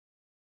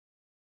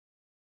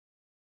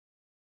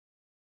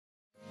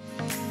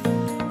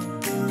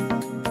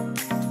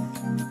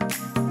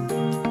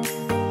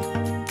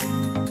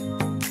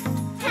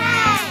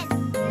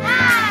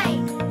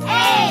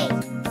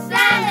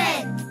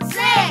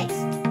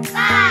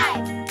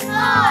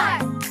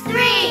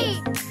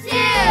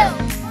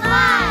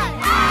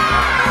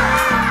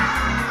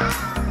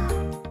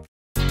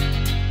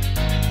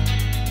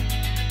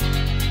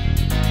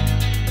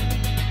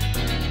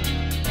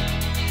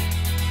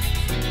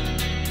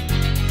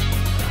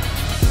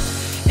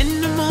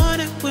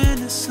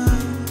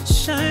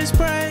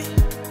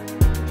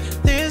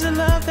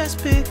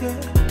bigger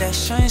that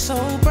shines so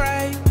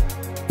bright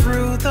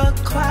through the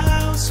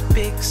clouds,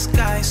 big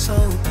sky so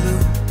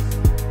blue.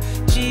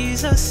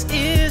 Jesus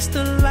is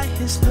the light,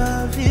 his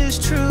love is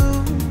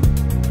true.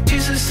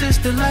 Jesus is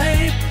the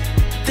light,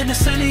 then the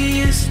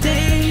sunniest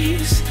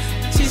days.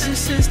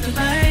 Jesus is the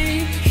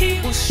light,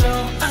 he will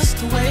show us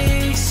the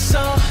way. So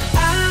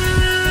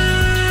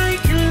I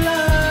can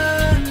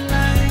love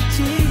like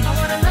Jesus. I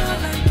wanna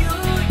love like you,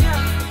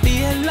 yeah.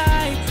 Be a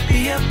light,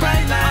 be a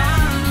bright light.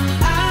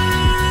 I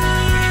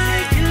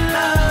can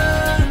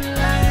love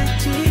like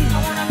Jesus. I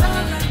wanna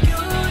love like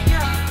you,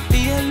 yeah.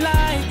 Be a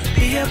light,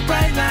 be a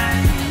bright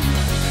light.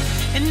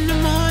 In the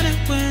morning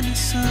when the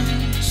sun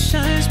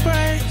shines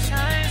bright,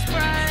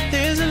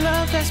 there's a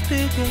love that's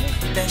bigger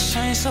that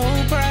shines so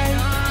bright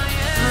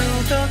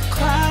through the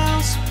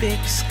clouds,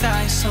 big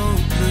sky so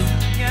blue.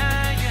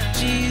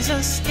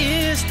 Jesus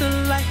is the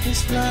light,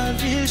 his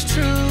love is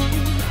true.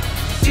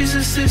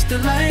 Jesus is the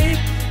light,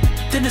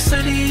 then the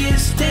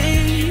sunniest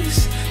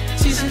days.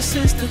 Jesus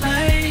is the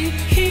light,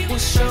 he will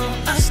show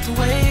us the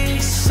way.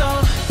 So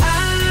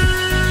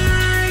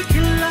I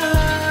can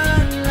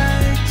love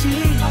like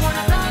Jesus. I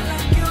wanna love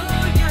like you,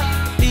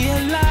 yeah. Be a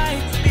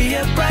light, be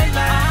a bright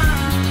light.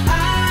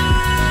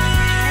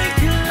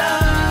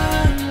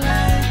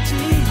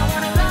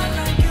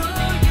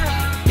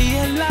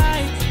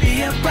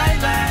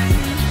 Bright light.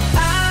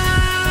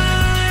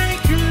 I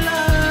can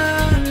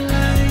love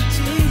like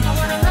Jesus. I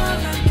wanna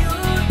love like you,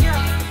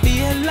 yeah. Be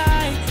a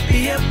light,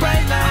 be a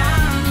bright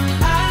light.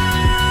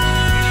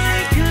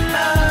 I can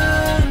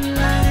love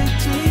like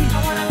Jesus. I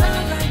wanna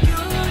love like you,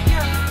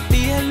 yeah.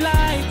 Be a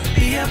light,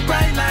 be a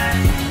bright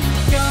light.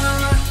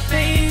 You're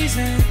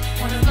amazing,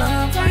 wanna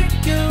love like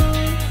you.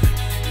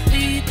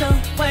 Lead the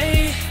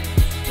way,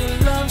 your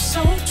love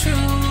so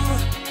true.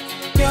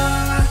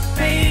 You're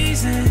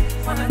amazing,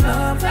 wanna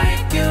love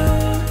like you.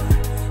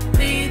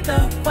 Lead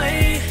the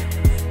way,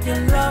 your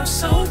love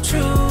so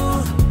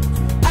true.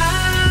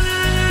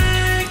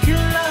 I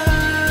can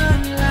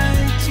love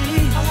like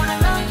Jesus. I wanna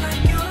love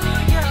like you,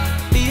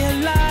 yeah. Be a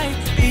light,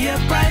 be a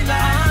bright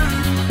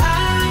light.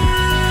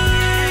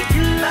 I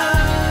can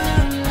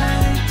love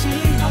like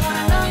Jesus. I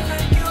wanna love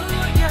like you,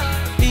 yeah.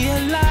 Be a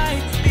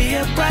light, be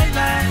a bright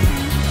light.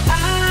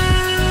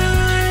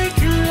 I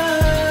can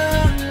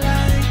love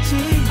like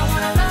Jesus. I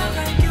wanna love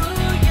like you,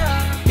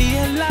 yeah. Be a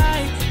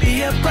light, be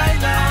a bright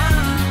light.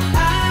 I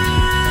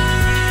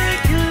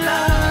can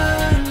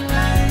love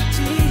like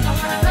Jesus. I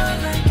wanna love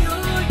like you,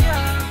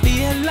 yeah. Be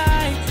a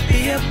light, be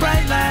a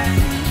bright light.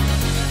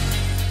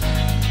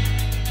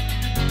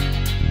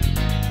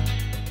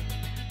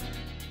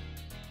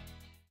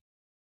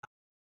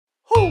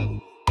 Who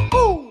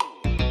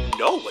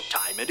know what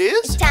time it is?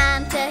 It's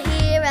time to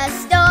hear a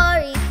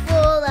story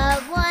full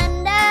of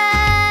wonder.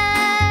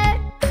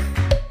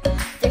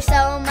 There's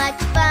so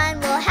much fun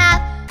we'll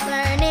have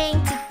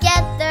learning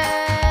together.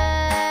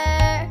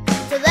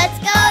 So let's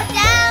go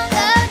down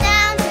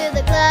to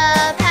the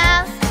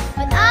clubhouse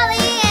with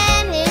Ollie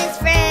and his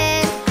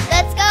friends.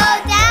 Let's go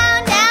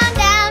down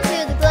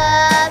to the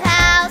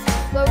clubhouse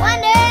where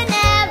wonder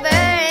never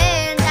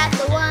ends at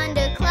the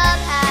Wonder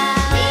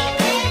Clubhouse. Meet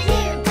with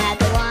you at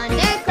the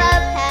Wonder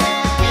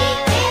Clubhouse. Meet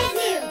with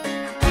you.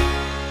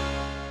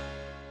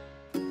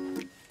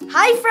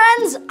 Hi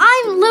friends,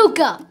 I'm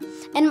Luca,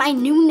 and my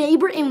new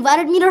neighbor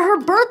invited me to her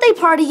birthday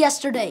party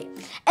yesterday.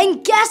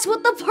 And guess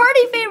what the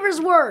party favors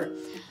were?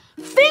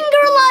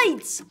 Finger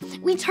lights!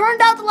 We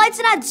turned out the lights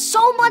and had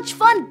so much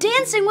fun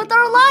dancing with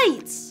our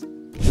lights.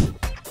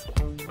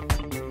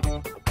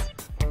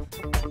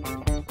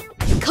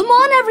 Come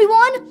on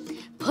everyone,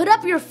 put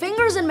up your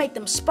fingers and make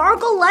them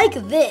sparkle like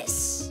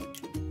this.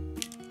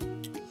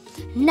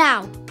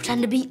 Now,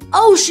 pretend to be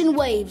ocean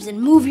waves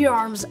and move your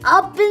arms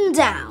up and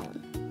down.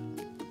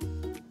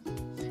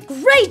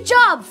 Great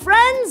job,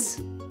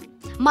 friends!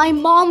 My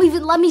mom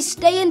even let me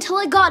stay until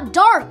it got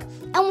dark,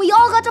 and we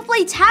all got to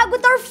play tag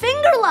with our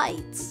finger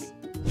lights.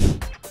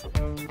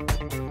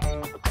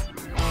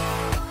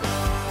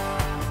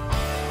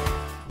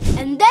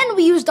 And then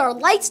we used our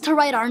lights to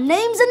write our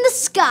names in the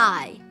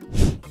sky.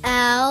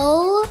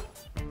 L-U-C-A,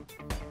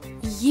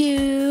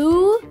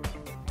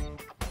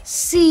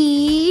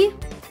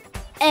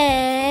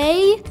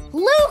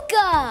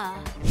 Luca!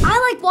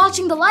 I like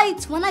watching the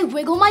lights when I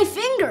wiggle my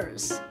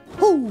fingers.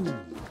 Who?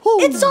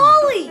 It's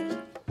Ollie!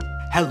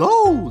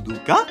 Hello,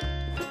 Luca.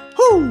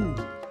 Who?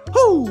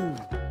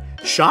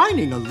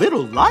 Shining a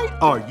little light,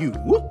 are you?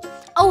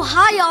 Oh,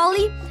 hi,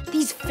 Ollie.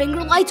 These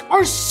finger lights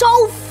are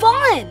so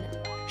fun.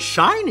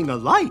 Shining a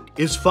light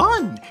is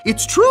fun.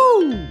 It's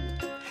true.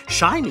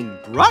 Shining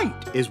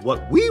bright is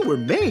what we were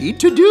made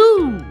to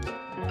do.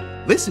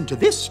 Listen to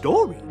this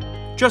story.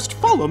 Just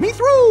follow me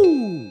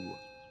through.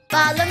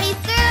 Follow me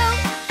through,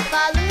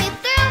 follow me through.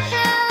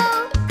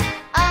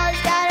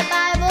 Ollie's got a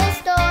Bible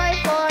story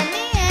for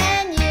me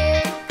and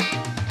you.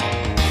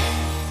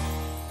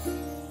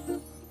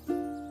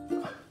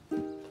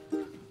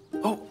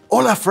 Oh,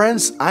 hola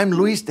friends, I'm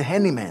Luis the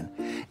handyman,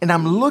 and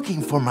I'm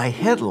looking for my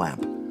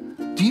headlamp.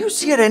 Do you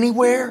see it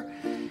anywhere?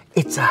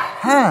 It's a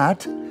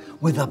hat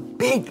with a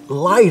big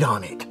light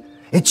on it.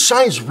 It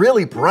shines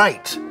really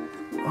bright.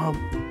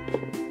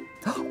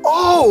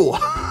 Oh,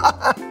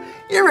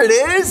 here it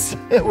is.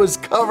 It was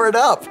covered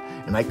up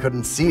and I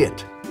couldn't see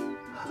it.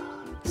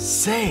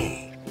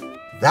 Say,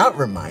 that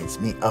reminds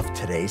me of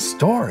today's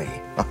story.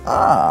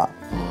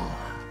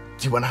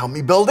 Do you want to help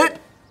me build it?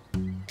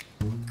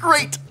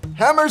 Great.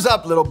 Hammers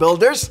up, little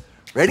builders.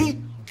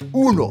 Ready?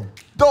 Uno,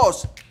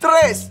 dos,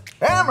 tres,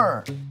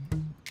 hammer.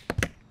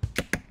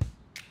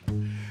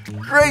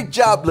 Great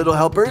job, little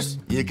helpers.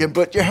 You can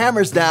put your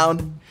hammers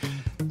down.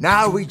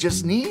 Now we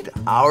just need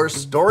our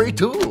story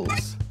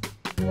tools.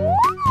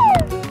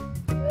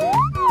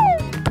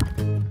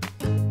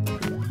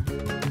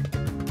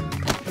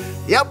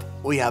 Yep,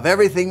 we have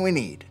everything we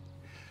need.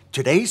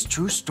 Today's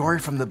true story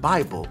from the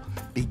Bible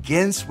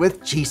begins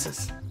with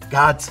Jesus,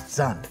 God's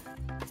Son.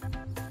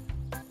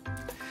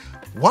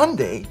 One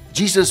day,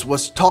 Jesus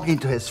was talking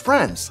to his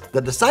friends,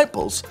 the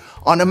disciples,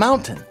 on a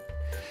mountain.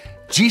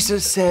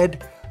 Jesus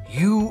said,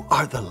 "You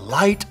are the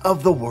light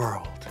of the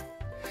world."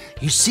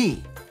 You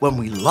see, when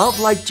we love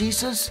like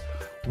Jesus,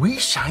 we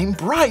shine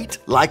bright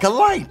like a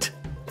light.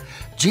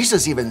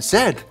 Jesus even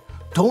said,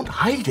 "Don't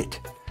hide it.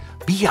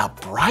 Be a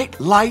bright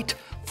light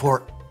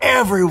for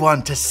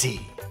everyone to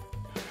see."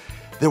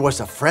 There was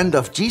a friend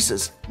of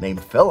Jesus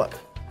named Philip.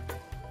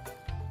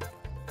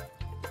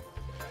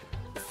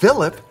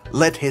 Philip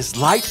let his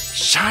light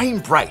shine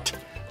bright,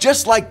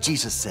 just like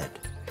Jesus said.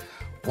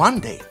 One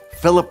day,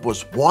 Philip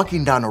was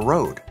walking down a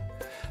road.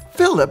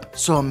 Philip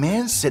saw a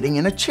man sitting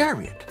in a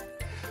chariot.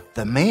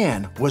 The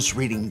man was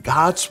reading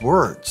God's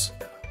words,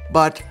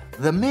 but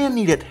the man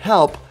needed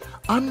help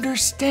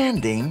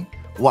understanding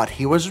what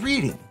he was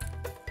reading.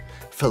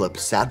 Philip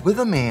sat with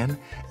the man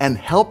and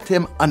helped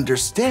him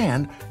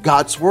understand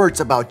God's words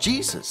about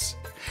Jesus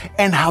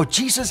and how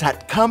Jesus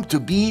had come to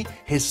be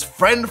his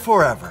friend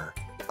forever.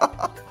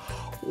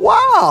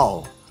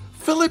 Wow!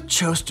 Philip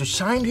chose to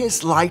shine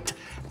his light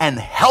and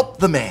help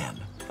the man.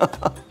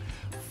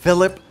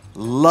 Philip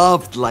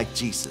loved like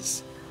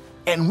Jesus,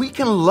 and we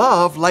can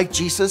love like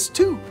Jesus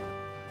too.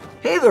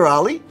 Hey there,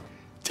 Ollie.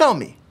 Tell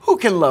me, who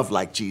can love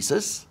like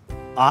Jesus?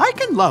 I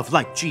can love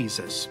like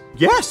Jesus.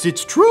 Yes,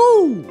 it's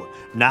true.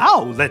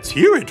 Now let's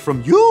hear it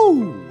from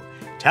you.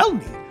 Tell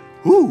me,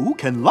 who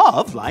can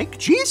love like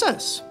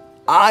Jesus?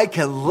 I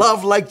can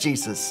love like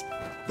Jesus.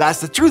 That's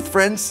the truth,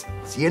 friends.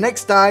 See you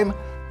next time.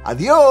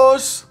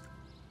 Adios.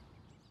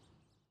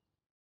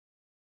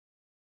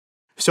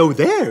 So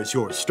there's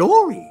your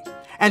story,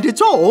 and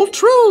it's all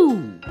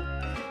true.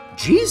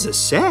 Jesus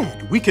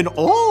said we can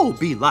all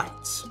be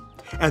lights,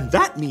 and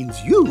that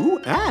means you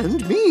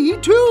and me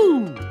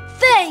too.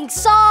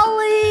 Thanks,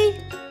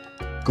 Ollie.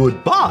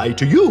 Goodbye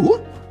to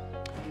you.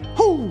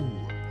 Ho,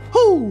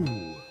 ho.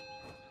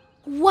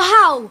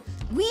 Wow,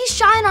 we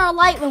shine our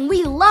light when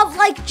we love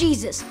like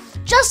Jesus,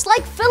 just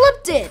like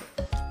Philip did.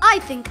 I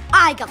think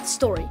I got the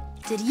story.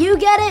 Did you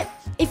get it?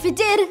 If you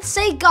did,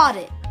 say got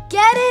it.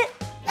 Get it?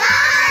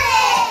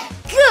 Got it!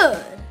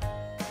 Good.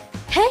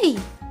 Hey,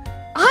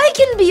 I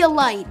can be a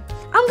light.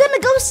 I'm gonna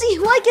go see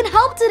who I can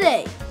help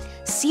today.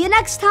 See you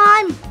next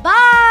time.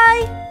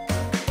 Bye.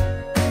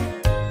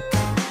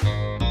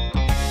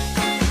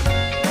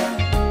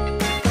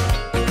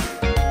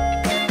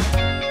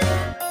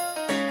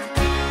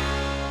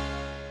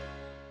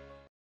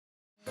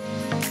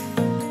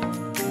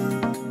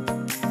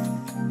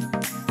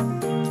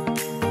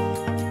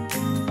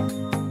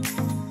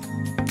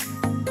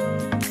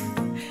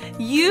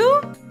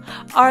 You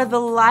are the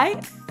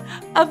light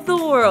of the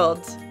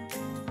world.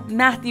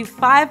 Matthew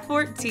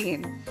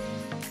 5:14.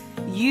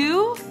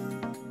 You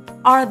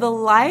are the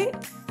light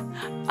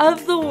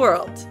of the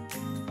world.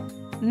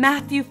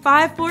 Matthew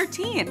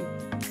 5:14.